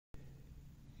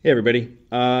Hey everybody.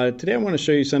 Today I want to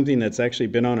show you something that's actually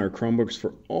been on our Chromebooks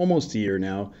for almost a year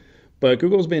now, but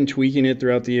Google's been tweaking it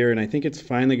throughout the year, and I think it's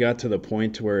finally got to the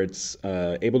point where it's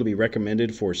able to be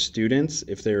recommended for students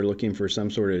if they're looking for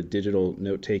some sort of digital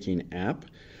note-taking app.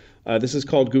 This is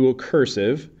called Google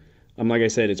Cursive. Like I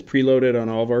said, it's preloaded on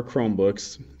all of our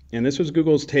Chromebooks, and this was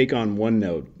Google's take on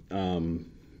OneNote.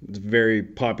 It's a very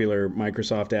popular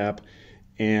Microsoft app,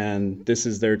 and this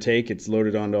is their take. It's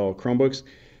loaded onto all Chromebooks.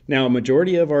 Now, a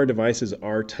majority of our devices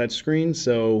are touchscreen,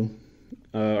 so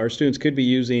our students could be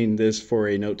using this for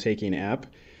a note-taking app.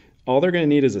 All they're going to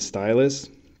need is a stylus.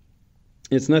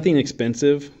 It's nothing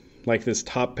expensive, like this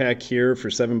top pack here for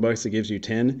 $7 that gives you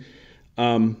 10.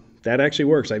 That actually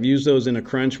works. I've used those in a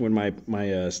crunch when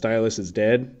my stylus is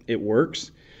dead. It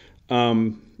works. Now,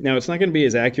 it's not going to be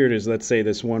as accurate as, let's say,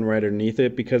 this one right underneath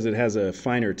it because it has a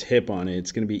finer tip on it.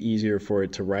 It's going to be easier for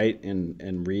it to write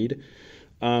and read.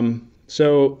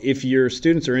 So if your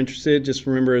students are interested, just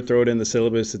remember, throw it in the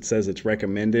syllabus. It says it's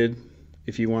recommended.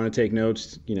 If you want to take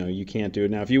notes, you can't do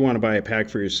it. Now, if you want to buy a pack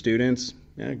for your students,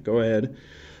 yeah, go ahead.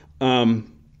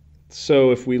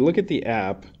 So if we look at the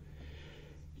app,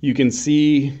 you can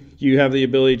see you have the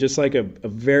ability, just like a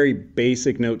very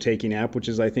basic note-taking app, which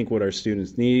is, I think, what our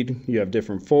students need. You have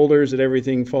different folders that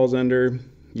everything falls under.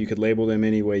 You could label them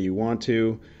any way you want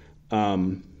to.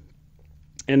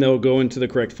 And they'll go into the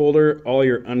correct folder. All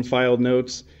your unfiled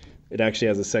notes, it actually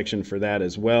has a section for that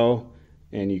as well,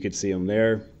 and you could see them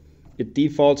there. It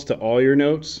defaults to all your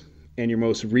notes, and your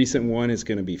most recent one is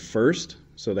going to be first,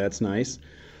 so that's nice.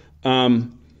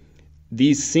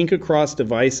 These sync across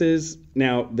devices,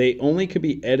 now they only could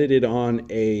be edited on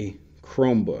a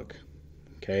Chromebook,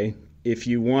 okay? If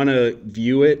you want to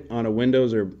view it on a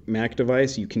Windows or Mac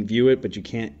device, you can view it, but you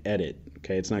can't edit,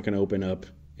 okay? It's not going to open up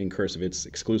in Cursive. It's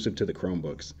exclusive to the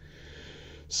Chromebooks.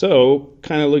 So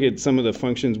kind of look at some of the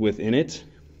functions within it.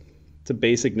 It's a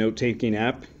basic note-taking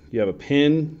app. You have a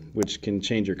pen, which can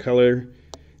change your color,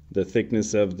 the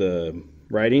thickness of the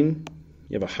writing.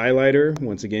 You have a highlighter.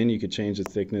 Once again, you could change the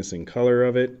thickness and color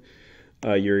of it.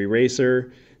 Your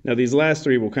eraser. Now, these last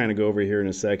three we'll kind of go over here in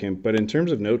a second, but in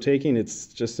terms of note-taking, it's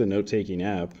just a note-taking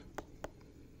app.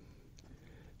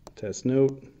 Test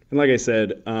note. And like I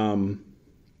said,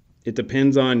 it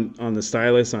depends on the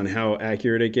stylus, on how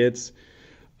accurate it gets.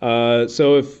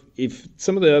 So if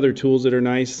some of the other tools that are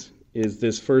nice is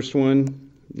this first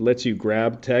one lets you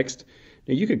grab text.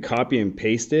 Now you could copy and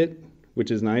paste it, which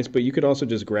is nice, but you could also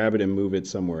just grab it and move it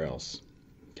somewhere else.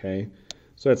 Okay,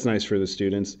 so that's nice for the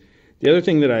students. The other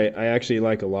thing that I actually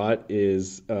like a lot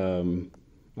is,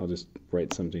 I'll just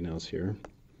write something else here,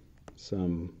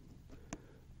 some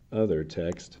other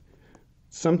text.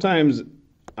 Sometimes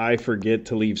I forget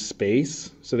to leave space.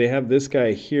 So they have this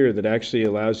guy here that actually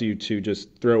allows you to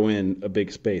just throw in a big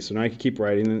space. So now I can keep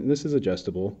writing, and this is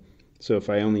adjustable. So if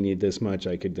I only need this much,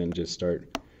 I could then just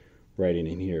start writing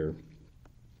in here.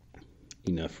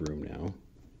 Enough room now.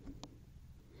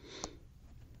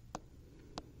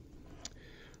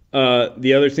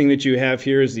 The other thing that you have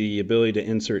here is the ability to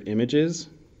insert images.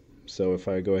 So if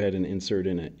I go ahead and insert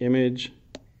in an image,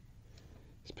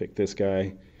 let's pick this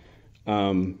guy.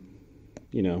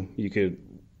 You could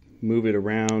move it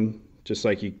around just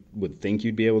like you would think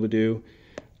you'd be able to do.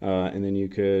 And then you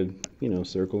could,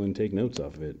 circle and take notes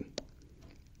off of it.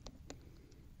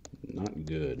 Not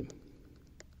good.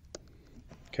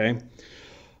 Okay.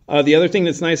 The other thing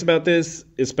that's nice about this,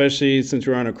 especially since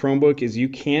we're on a Chromebook, is you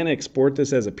can export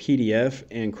this as a PDF,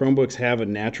 and Chromebooks have a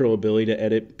natural ability to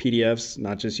edit PDFs,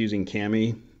 not just using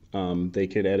Cami. They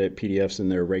could edit PDFs in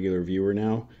their regular viewer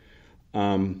now.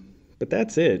 But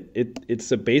that's it.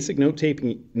 It's a basic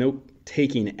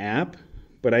note-taking app,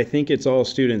 but I think it's all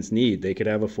students need. They could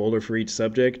have a folder for each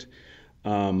subject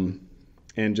and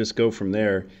just go from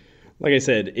there. Like I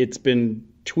said, it's been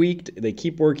tweaked. They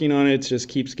keep working on it. It just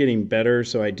keeps getting better.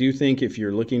 So I do think if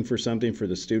you're looking for something for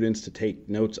the students to take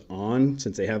notes on,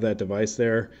 since they have that device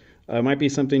there, it might be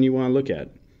something you want to look at.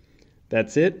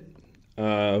 That's it.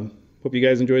 Hope you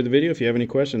guys enjoyed the video. If you have any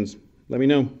questions, let me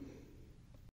know.